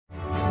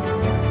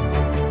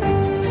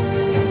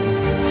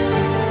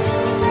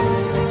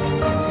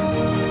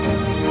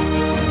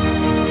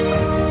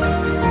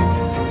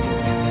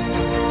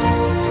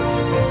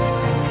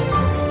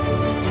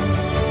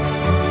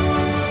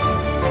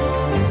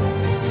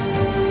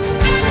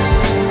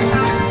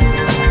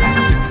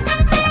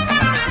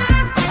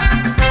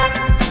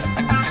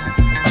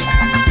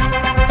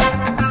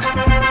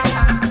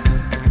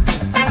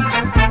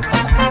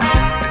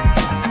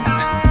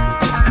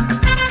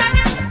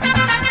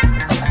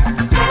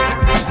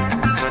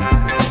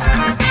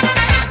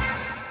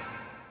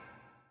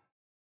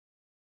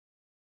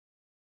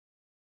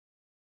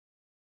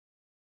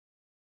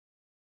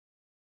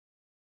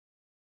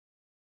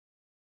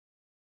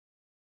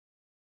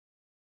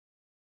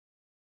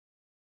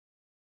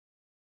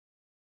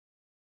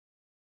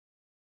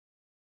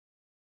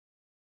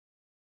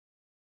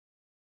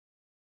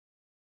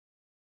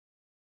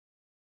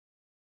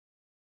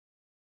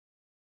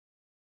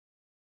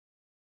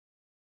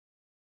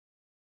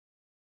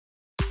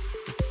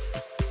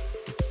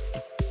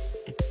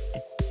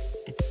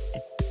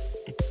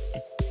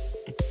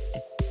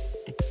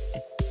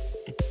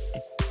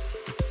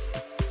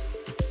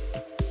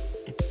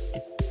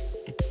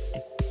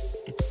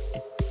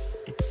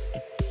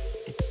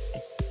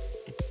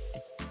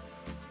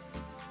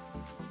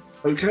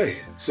Okay,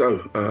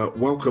 so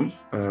welcome.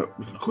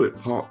 We can call it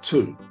part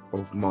two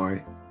of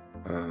my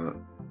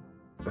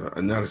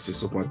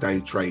analysis of my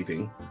day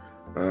trading.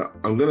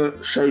 I'm going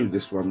to show you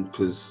this one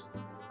because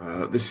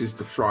this is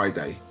the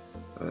Friday,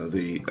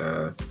 the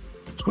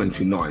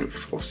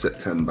 29th of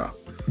September,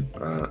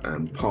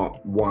 and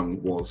part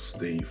one was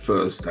the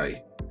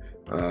Thursday.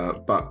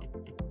 But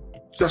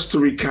just to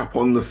recap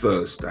on the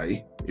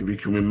Thursday, if you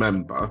can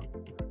remember,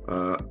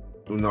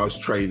 when I was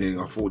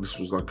trading, I thought this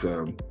was like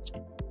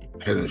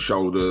head and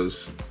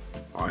shoulders.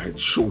 I had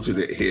shorted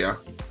it here,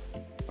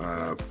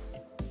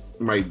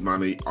 made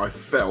money. I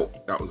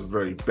felt that was a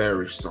very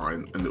bearish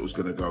sign and it was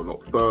going to go a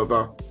lot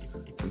further.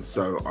 And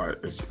so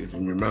if you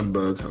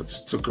remembered, I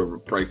just took a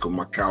break on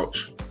my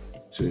couch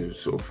to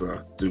sort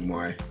of do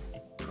my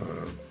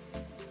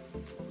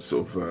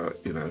sort of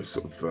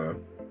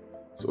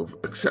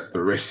accept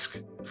the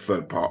risk,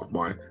 third part of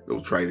my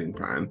little trading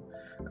plan.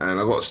 And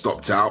I got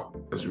stopped out,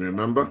 as you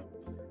remember,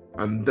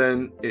 and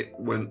then it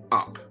went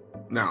up.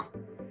 Now,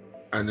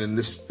 and then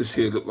this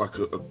here looked like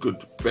a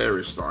good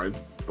bearish sign,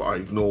 but I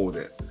ignored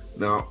it.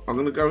 Now, I'm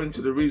going to go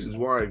into the reasons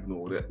why I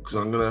ignored it,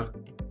 because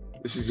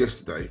this is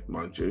yesterday,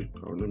 mind you.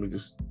 Let me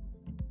just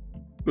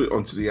put it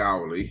onto the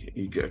hourly,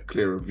 you get a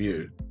clearer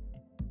view.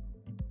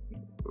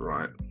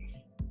 Right.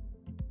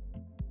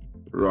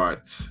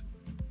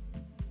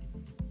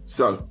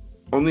 So,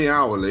 on the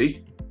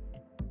hourly,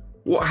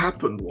 what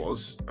happened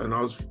was, and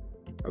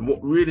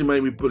what really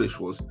made me bullish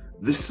was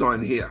this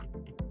sign here,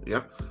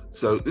 yeah?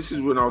 So this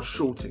is when I was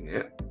shorting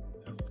it.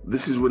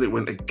 This is when it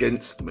went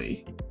against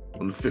me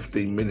on the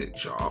 15-minute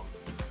chart.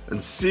 And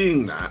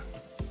seeing that,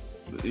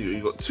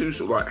 you got two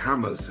sort of like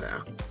hammers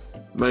there,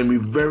 made me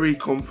very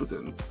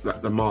confident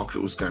that the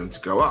market was going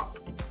to go up.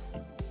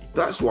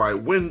 That's why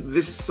when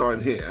this sign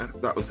here,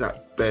 that was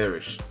that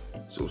bearish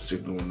sort of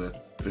signal on the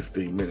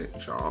 15-minute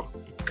chart,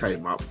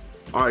 came up,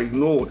 I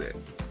ignored it,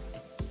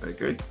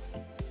 okay?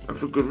 And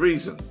for good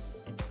reason,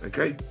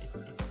 okay?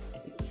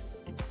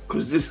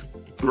 Because this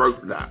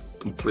broke that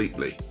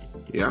completely,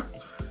 yeah?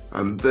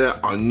 And there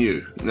I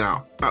knew.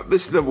 Now, at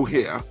this level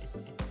here,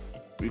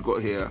 we've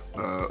got here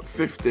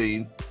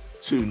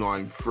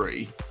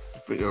 15,293. I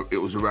think it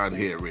was around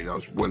here, really. I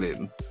was well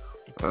in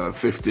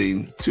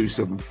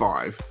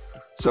 15,275.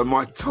 So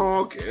my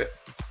target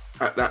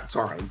at that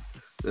time,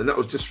 and that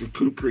was just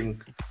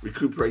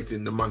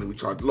recuperating the money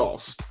which I'd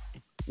lost,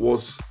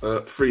 was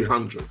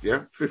 300,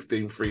 yeah?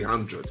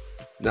 15,300.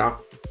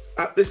 Now,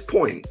 at this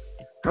point,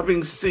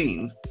 having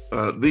seen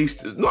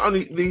these, not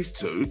only these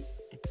two,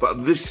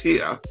 but this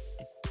here,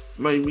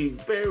 made me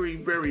very,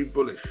 very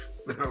bullish.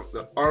 Now,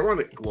 the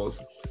ironic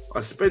was, I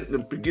spent the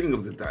beginning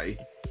of the day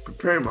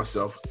preparing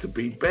myself to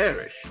be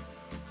bearish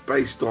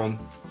based on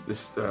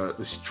this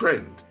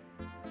trend.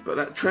 But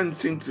that trend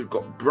seemed to have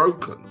got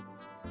broken,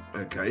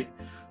 okay?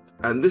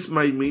 And this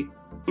made me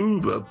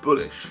uber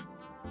bullish.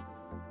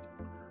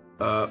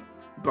 But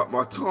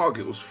my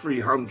target was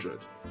 300.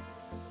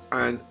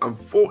 And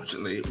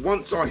unfortunately,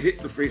 once I hit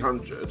the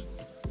 300,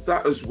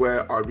 that is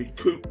where I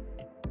recouped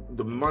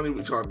the money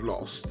which I'd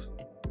lost,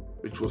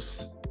 which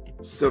was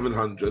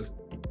 700,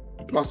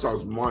 plus I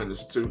was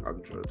minus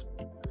 200.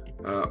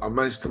 I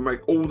managed to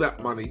make all that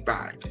money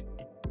back,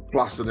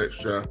 plus an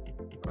extra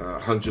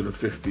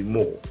 150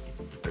 more,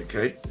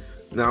 okay?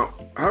 Now,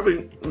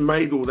 having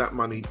made all that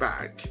money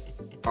back,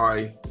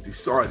 I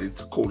decided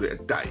to call it a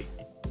day,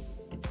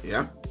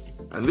 yeah?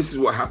 And this is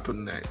what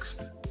happened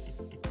next.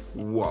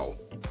 Whoa.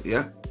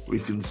 Yeah, we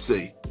can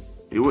see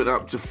it went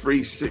up to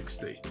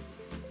 360.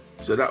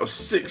 So that was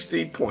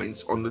 60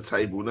 points on the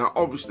table. Now,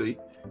 obviously,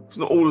 it's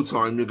not all the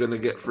time you're going to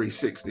get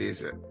 360,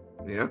 is it?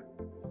 Yeah.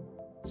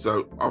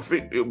 So I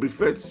think it would be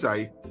fair to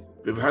say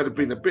if we had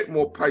been a bit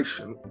more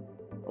patient,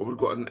 I would have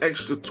got an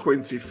extra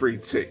 23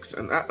 ticks.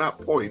 And at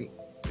that point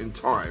in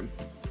time,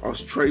 I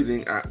was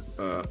trading at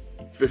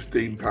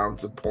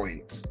 £15 a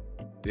point.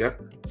 Yeah.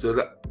 So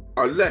that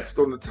I left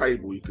on the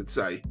table, you could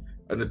say,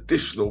 an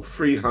additional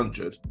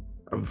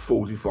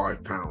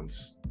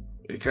 £345.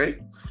 Okay,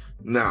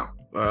 now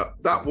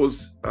that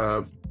was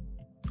part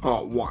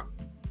one.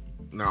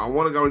 Now I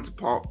want to go into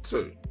part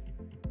two.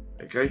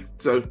 Okay,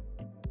 so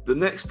the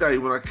next day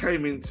when I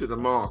came into the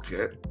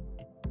market,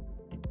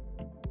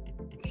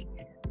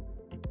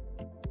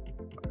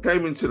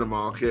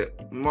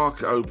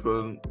 market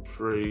open,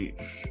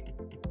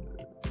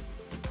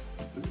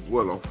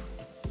 well off,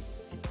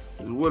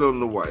 well on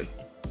the way,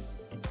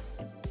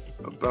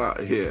 about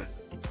here.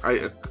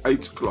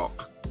 8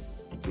 o'clock,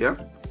 yeah?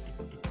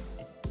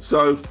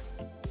 So,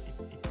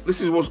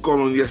 this is what's gone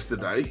on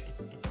yesterday,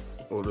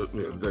 or the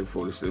day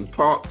before this thing.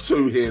 Part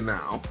two here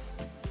now.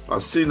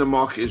 I've seen the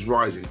market is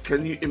rising.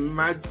 Can you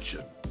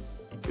imagine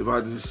if I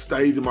had just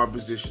stayed in my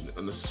position,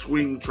 in a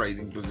swing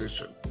trading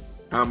position,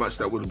 how much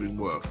that would have been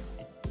worth?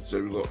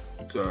 So we've got,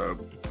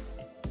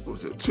 what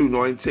was it,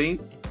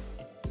 219,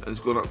 and it's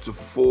gone up to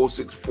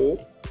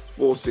 464.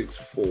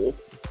 464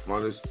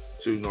 minus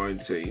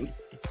 219.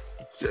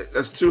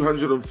 That's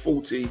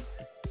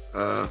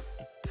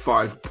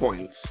 245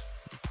 points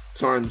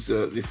times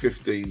the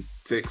 15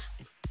 ticks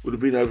would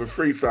have been over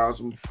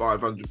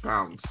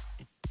 £3,500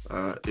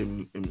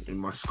 in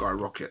my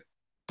skyrocket.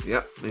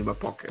 Yeah, in my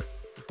pocket.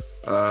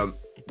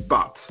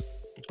 But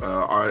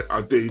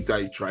I do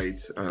day trade,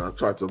 and I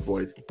try to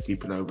avoid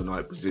keeping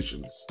overnight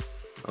positions.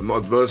 I'm not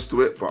adverse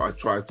to it, but I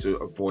try to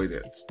avoid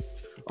it.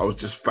 I was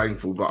just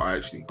thankful that I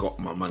actually got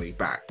my money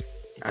back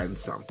and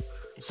some.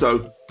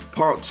 So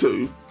part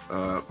 2,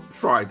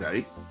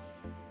 Friday,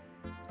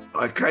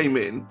 I came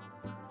in,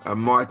 and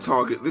my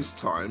target this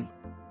time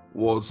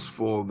was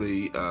for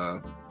the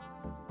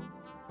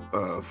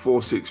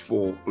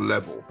 464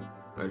 level,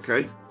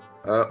 okay,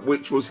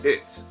 which was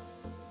hit.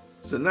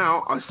 So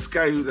now I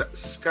scaled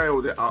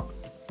it up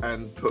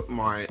and put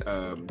my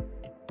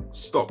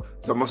stop.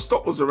 So my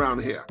stop was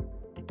around here.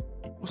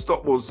 My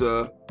stop was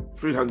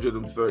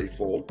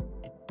 334.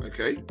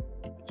 Okay,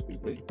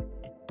 excuse me.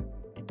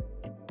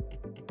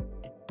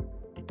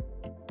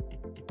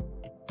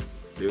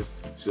 Here's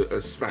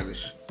a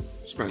Spanish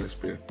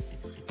beer.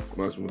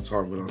 Most of my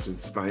time when I was in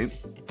Spain.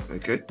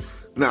 Okay,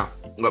 now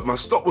look, my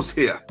stop was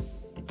here.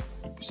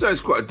 So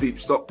it's quite a deep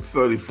stop,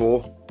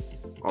 34.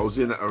 I was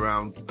in at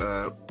around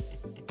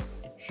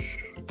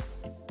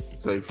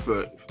say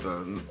 30.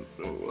 It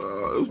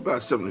was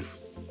about 70,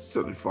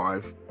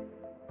 75.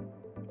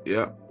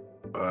 Yeah,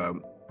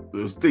 it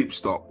was deep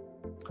stop.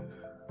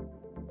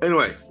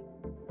 Anyway,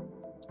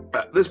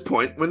 at this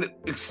point, when it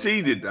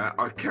exceeded that,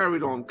 I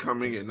carried on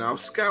coming in. Now I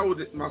scaled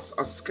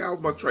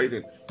my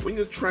trading. When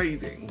you're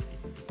trading,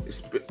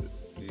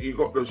 you've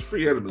got those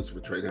 3 elements of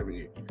a trade, haven't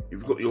you?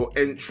 You've got your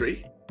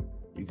entry.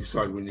 You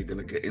decide when you're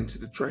going to get into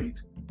the trade,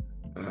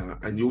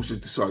 and you also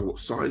decide what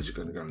size you're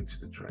going to go into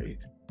the trade.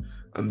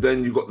 And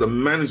then you've got the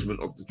management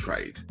of the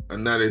trade,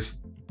 and that is,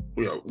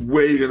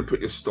 where you're going to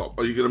put your stop.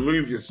 Are you going to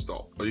move your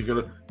stop? Are you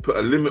going to put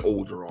a limit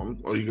order on?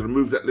 Are you going to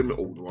move that limit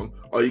order on?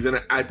 Are you going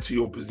to add to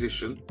your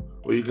position?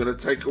 Or are you going to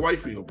take away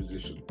from your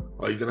position?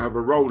 Are you going to have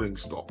a rolling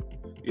stop?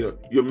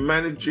 You're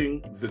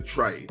managing the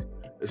trade.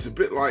 It's a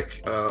bit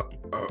like a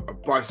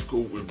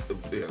bicycle with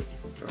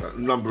a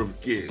number of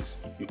gears.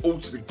 You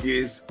alter the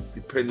gears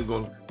depending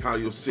on how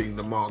you're seeing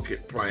the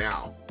market play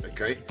out,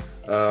 okay?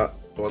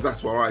 Well,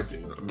 that's what I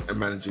do. I'm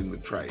managing the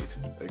trade,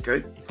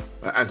 okay?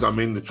 As I'm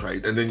in the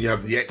trade, and then you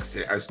have the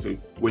exit as to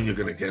when you're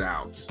going to get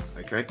out,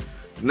 okay?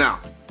 Now,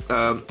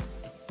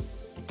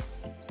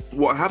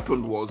 what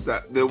happened was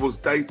that there was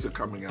data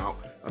coming out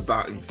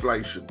about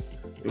inflation.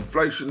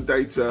 Inflation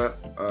data,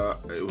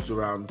 it was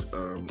around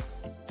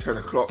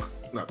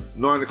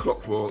 9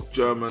 o'clock for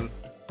German,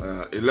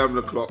 11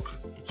 o'clock,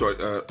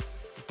 I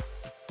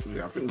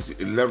think it was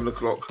 11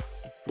 o'clock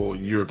for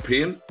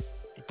European,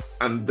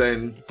 and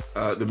then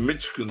the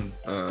Michigan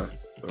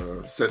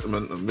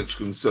sentiment and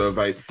Michigan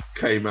survey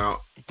came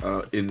out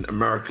in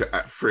America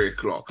at 3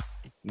 o'clock.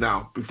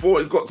 Now,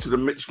 before it got to the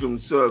Michigan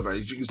survey,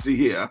 as you can see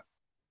here,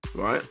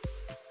 right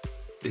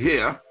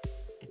here,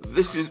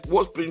 this is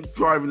what's been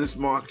driving this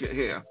market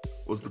here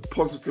was the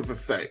positive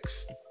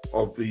effects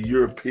of the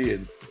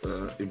European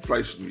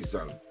inflationary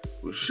zone.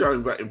 It was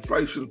showing that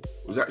inflation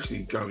was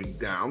actually going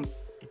down,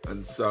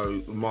 and so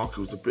the market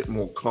was a bit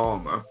more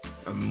calmer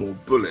and more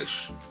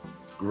bullish.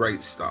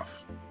 Great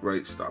stuff.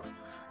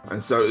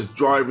 And so it's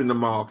driving the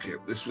market.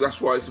 That's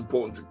why it's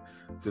important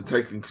to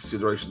take in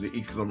consideration the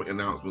economic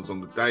announcements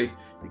on the day.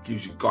 It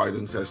gives you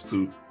guidance as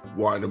to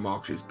why the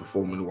market is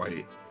performing the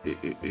way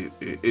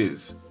it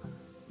is.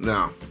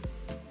 Now,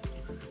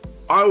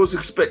 I was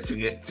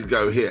expecting it to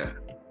go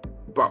here,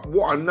 but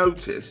what I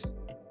noticed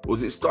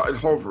was it started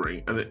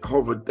hovering, and it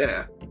hovered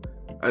there,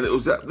 and it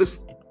was at this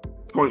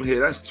point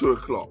here. That's 2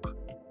 o'clock.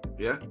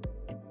 Yeah,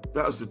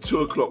 that was the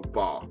 2 o'clock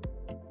bar,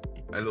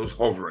 and it was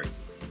hovering.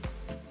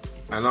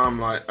 And I'm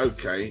like,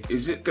 okay,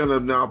 is it going to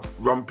now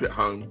rump it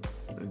home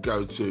and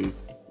go to,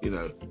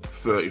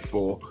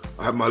 34?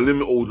 I had my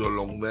limit order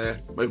along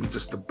there, maybe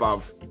just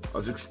above. I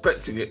was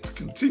expecting it to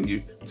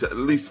continue to at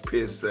least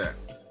pierce there,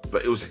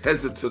 but it was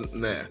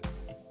hesitant there.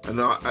 And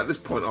at this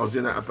point, I was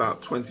in at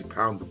about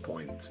 £20 a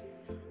point.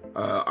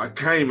 I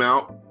came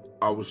out,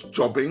 I was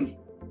jobbing,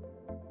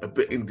 a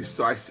bit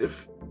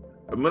indecisive.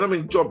 And when I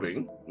mean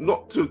jobbing,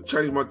 not to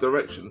change my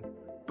direction,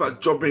 but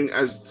jobbing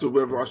as to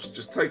whether I should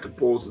just take a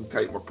pause and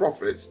take my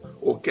profits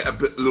or get a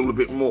little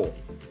bit more.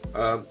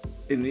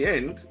 In the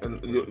end,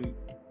 and you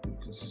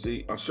can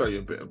see, I'll show you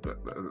a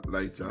bit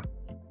later.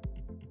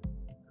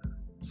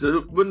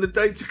 So when the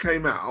data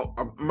came out,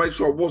 I made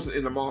sure I wasn't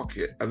in the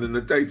market, and then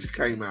the data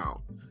came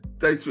out.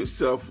 Data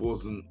itself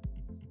wasn't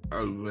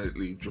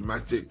overtly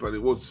dramatic, but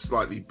it was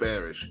slightly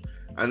bearish.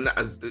 And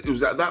it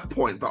was at that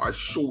point that I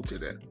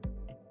shorted it.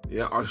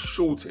 Yeah, I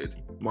shorted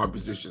my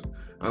position.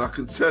 And I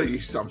can tell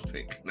you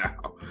something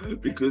now,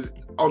 because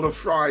on a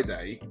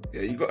Friday,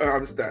 yeah, you got to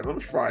understand, on a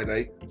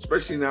Friday,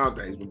 especially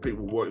nowadays when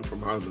people are working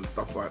from home and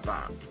stuff like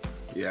that,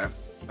 yeah,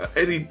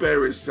 any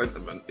bearish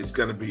sentiment is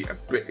going to be a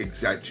bit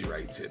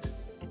exaggerated,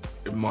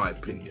 in my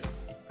opinion,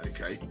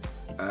 okay?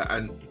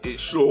 And it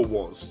sure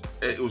was.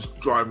 It was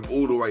driving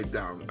all the way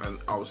down, and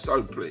I was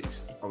so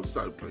pleased.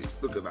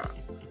 Look at that.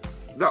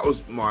 That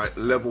was my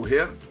level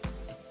here.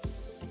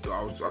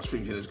 I was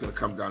thinking it was going to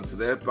come down to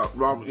there, but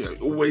rather, you know,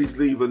 always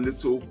leave a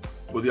little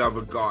for the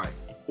other guy.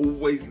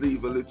 Always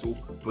leave a little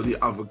for the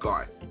other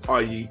guy,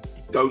 i.e.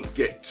 don't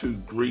get too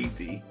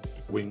greedy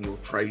when you're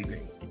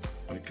trading,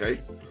 okay?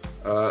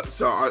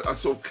 So I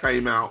sort of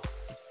came out,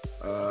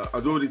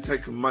 I'd already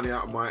taken money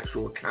out of my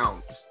actual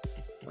account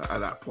at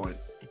that point,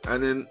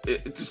 and then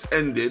it just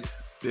ended,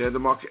 yeah, the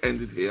market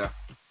ended here,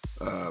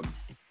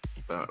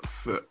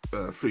 for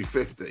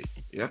 350,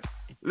 yeah?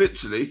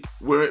 Literally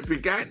where it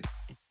began,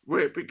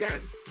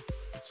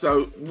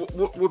 So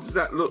what does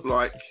that look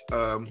like?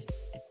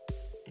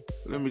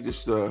 Let me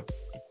just show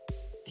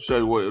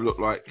you what it looked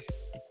like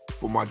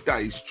for my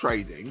day's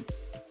trading.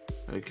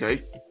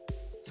 Okay,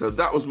 so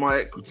that was my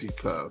equity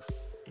curve.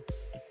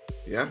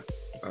 Yeah,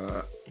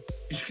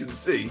 you can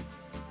see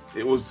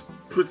it was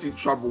pretty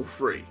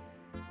trouble-free.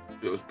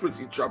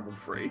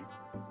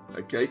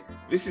 Okay,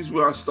 this is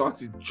where I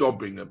started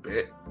jobbing a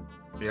bit.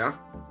 Yeah,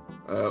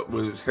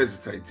 where it was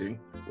hesitating.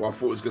 Well, I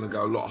thought it was going to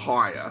go a lot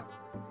higher,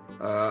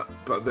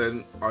 but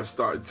then I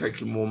started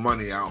taking more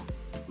money out.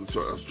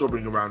 So I was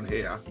jobbing around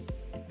here.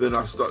 Then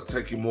I started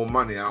taking more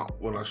money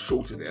out when I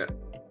shorted it,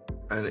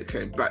 and it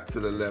came back to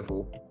the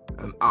level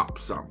and up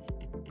some.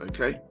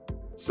 Okay,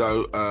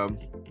 so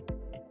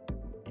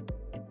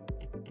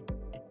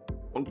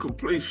on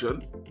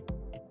completion,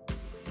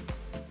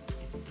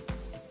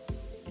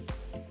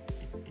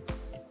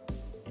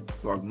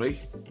 pardon me.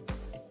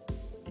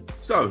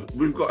 So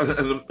we've got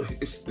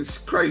it's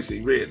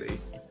crazy,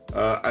 really,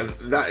 and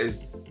that is,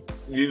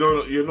 you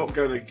know, you're not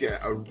going to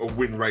get a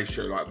win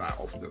ratio like that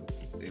often.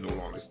 In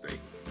all honesty,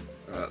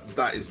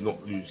 that is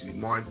not usually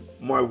mine.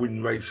 My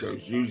win ratio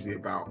is usually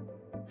about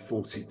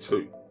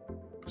 42%.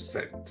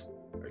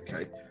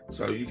 Okay,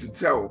 so you can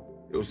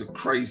tell it was a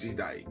crazy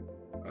day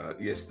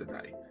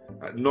yesterday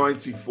at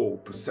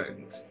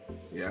 94%.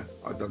 Yeah,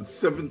 I've done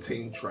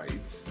 17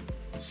 trades,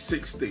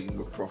 16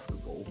 were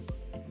profitable,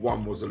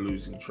 1 was a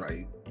losing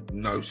trade,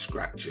 no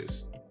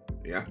scratches.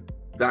 Yeah,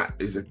 that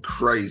is a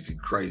crazy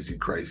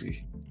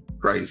day.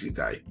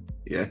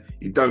 Yeah,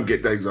 you don't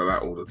get days like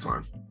that all the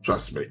time,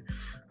 trust me.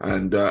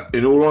 And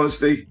in all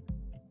honesty,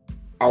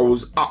 I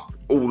was up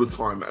all the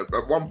time.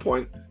 At one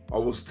point, I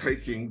was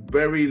taking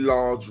very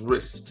large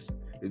risks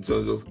in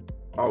terms of,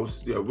 I was,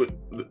 you know,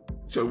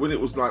 so when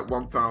it was like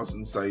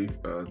 1,000, say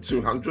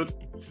 200,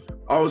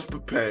 I was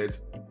prepared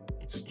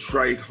to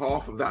trade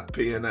half of that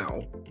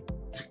P&L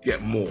to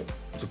get more,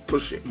 to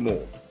push it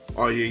more.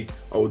 I.e.,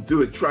 I would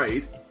do a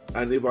trade,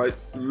 and if I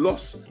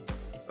lost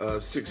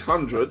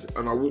 600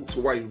 and I walked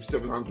away with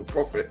 700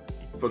 profit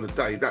for the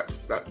day, that's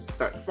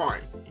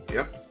fine.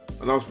 Yeah,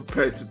 and I was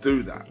prepared to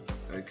do that.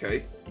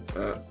 Okay,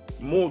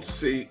 more to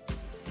see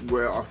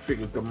where I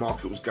figured the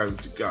market was going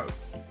to go.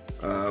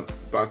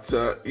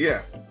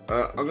 Yeah,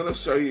 I'm going to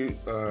show you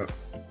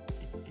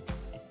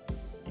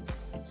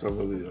some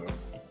of the.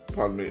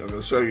 Pardon me. I'm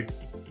going to show you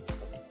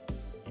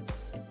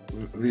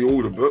the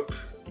order book.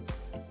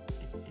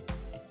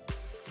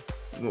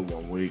 Not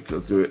 1 week. I'll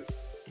do it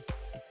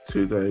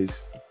 2 days.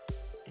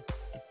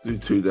 Do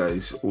 2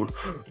 days.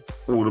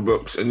 Order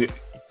books, and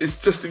it's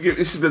just to give.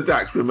 This is the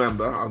DAX.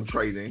 Remember, I'm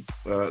trading.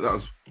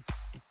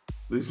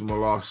 These are my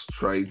last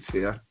trades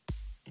here.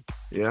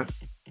 Yeah,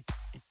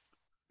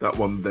 that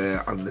one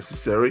there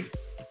unnecessary,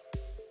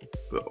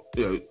 but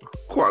you know,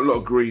 quite a lot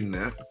of green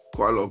there.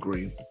 Quite a lot of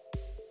green.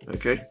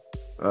 Okay.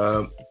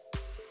 I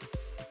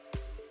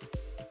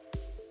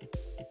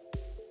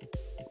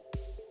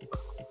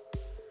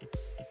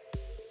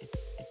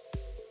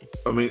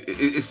mean,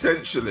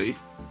 essentially,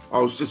 I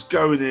was just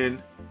going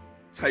in,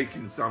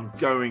 taking some,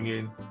 going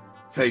in,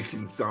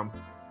 taking some.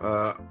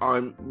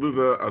 I'm with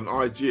an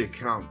IG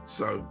account,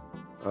 so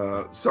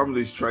some of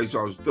these trades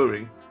I was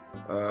doing,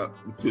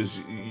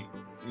 because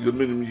the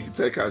minimum you can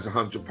take out is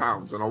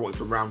 £100, and I wanted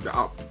to round it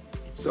up.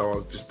 So I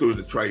was just doing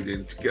the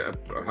trading to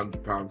get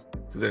 £100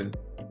 to then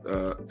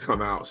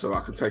come out, so I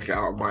could take it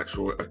out of my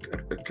actual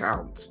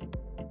account.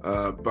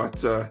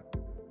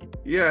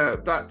 Yeah,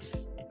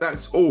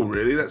 that's all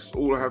really. That's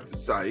all I have to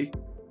say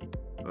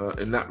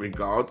in that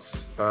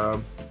regards. Yeah,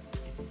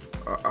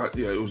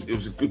 it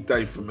was a good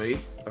day for me.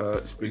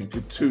 It's been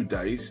good 2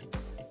 days.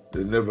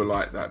 They're never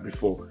like that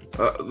before.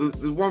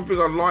 The one thing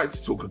I'd like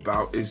to talk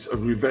about is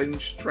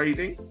revenge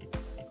trading.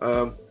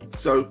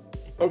 So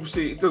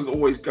obviously it doesn't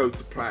always go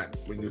to plan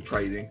when you're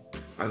trading,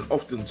 and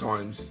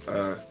oftentimes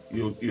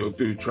you'll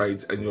do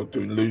trades and you're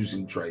doing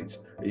losing trades,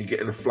 and you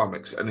get in a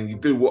flummox, and then you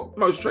do what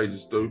most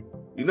traders do.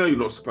 You know you're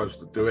not supposed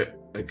to do it,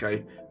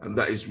 okay? And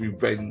that is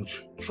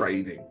revenge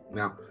trading.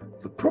 Now,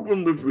 the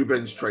problem with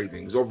revenge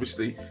trading is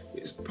obviously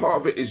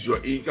part of it is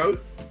your ego.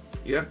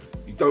 Yeah,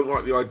 you don't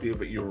like the idea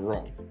that you're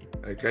wrong.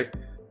 Okay,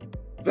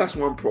 that's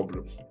one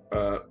problem.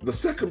 The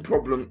second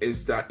problem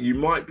is that you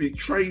might be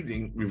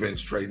trading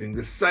revenge trading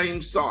the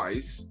same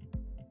size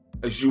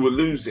as you were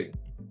losing.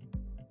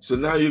 So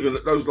now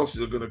those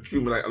losses are gonna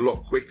accumulate a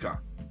lot quicker.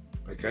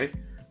 Okay,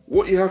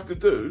 what you have to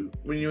do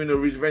when you're in a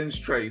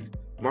revenge trade,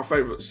 my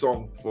favorite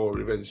song for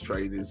revenge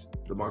trade is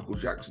the Michael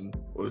Jackson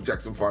or the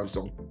Jackson 5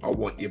 song, I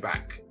Want You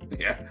Back.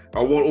 Yeah, I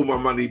want all my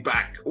money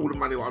back. All the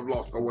money I've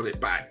lost, I want it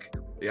back.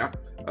 Yeah,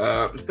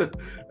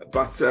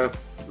 but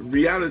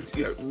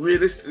reality,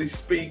 realistically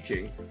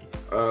speaking,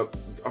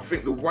 I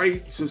think the way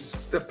to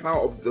step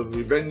out of the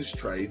revenge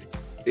trade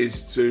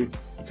is to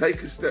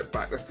take a step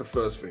back. That's the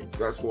first thing.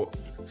 That's what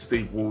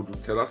Steve Ward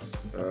would tell us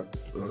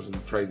when I was in the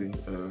trading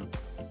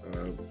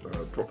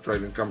prop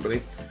trading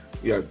company.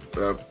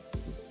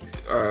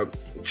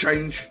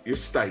 Change your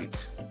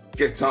state.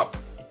 Get up,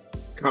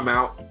 come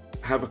out,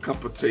 have a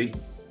cup of tea,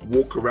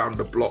 walk around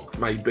the block,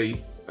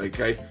 maybe.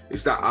 Okay,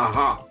 it's that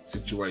aha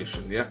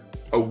situation. Yeah,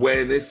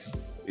 awareness.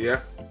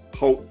 Yeah,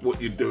 halt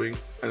what you're doing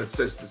and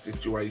assess the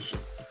situation.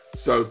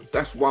 So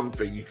that's one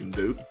thing you can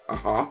do.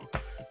 Aha.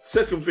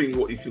 Second thing,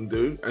 what you can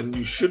do, and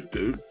you should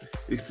do,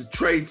 is to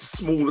trade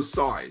smaller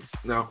size.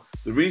 Now,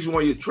 the reason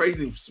why you're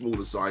trading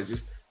smaller sizes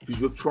is because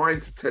you're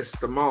trying to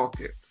test the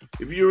market.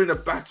 If you're in a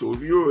battle,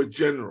 if you're a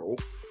general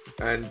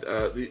and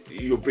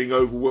you're being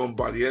overwhelmed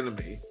by the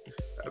enemy,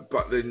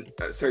 but then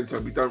at the same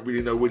time, we don't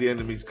really know where the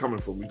enemy's coming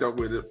from. We don't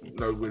really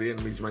know where the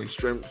enemy's main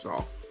strengths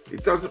are.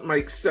 It doesn't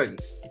make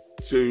sense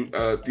to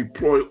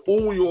deploy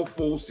all your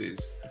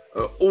forces,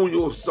 all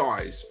your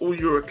size, all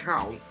your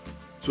account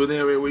to an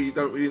area where you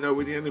don't really know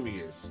where the enemy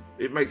is.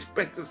 It makes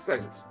better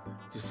sense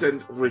to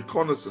send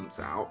reconnaissance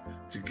out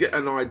to get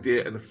an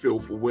idea and a feel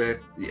for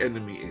where the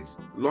enemy is.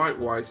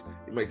 Likewise,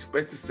 it makes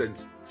better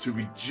sense to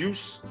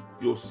reduce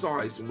your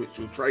size in which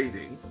you're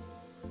trading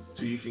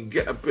so you can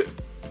get a bit.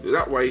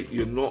 That way,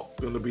 you're not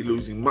going to be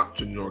losing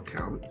much on your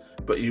account,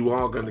 but you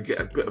are going to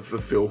get a bit of a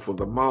feel for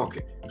the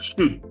market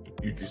should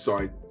you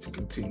decide to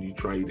continue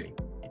trading.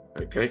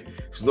 Okay,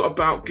 it's not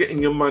about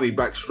getting your money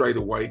back straight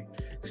away.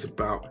 It's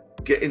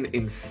about getting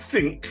in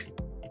sync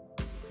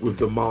with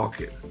the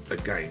market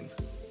again.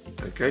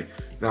 Okay,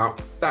 now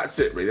that's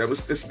it really.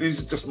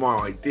 These are just my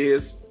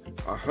ideas.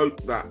 I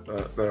hope that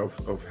they're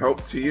of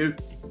help to you,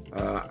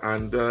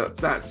 and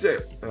that's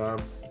it.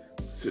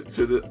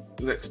 To the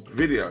next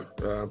video.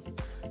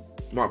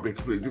 Might be a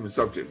completely different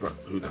subject, but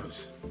who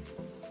knows.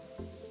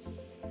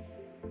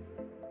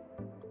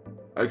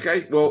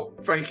 Okay, well,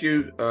 thank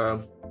you,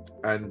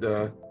 and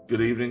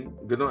good evening,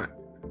 good night.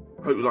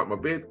 Hope you like my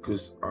beard,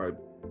 because I'm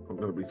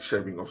going to be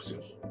shaving off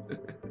soon.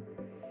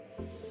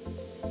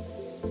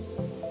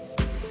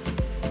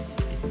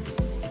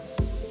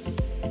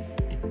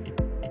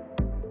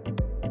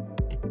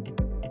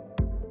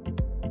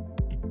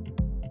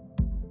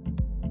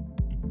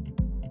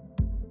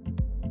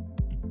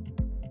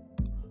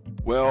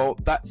 Well,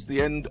 that's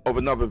the end of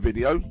another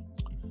video.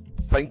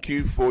 Thank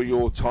you for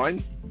your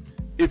time.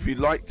 If you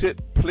liked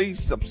it,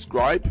 please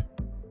subscribe,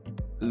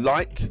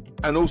 like,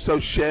 and also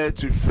share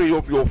to 3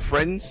 of your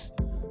friends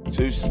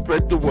to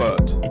spread the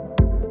word.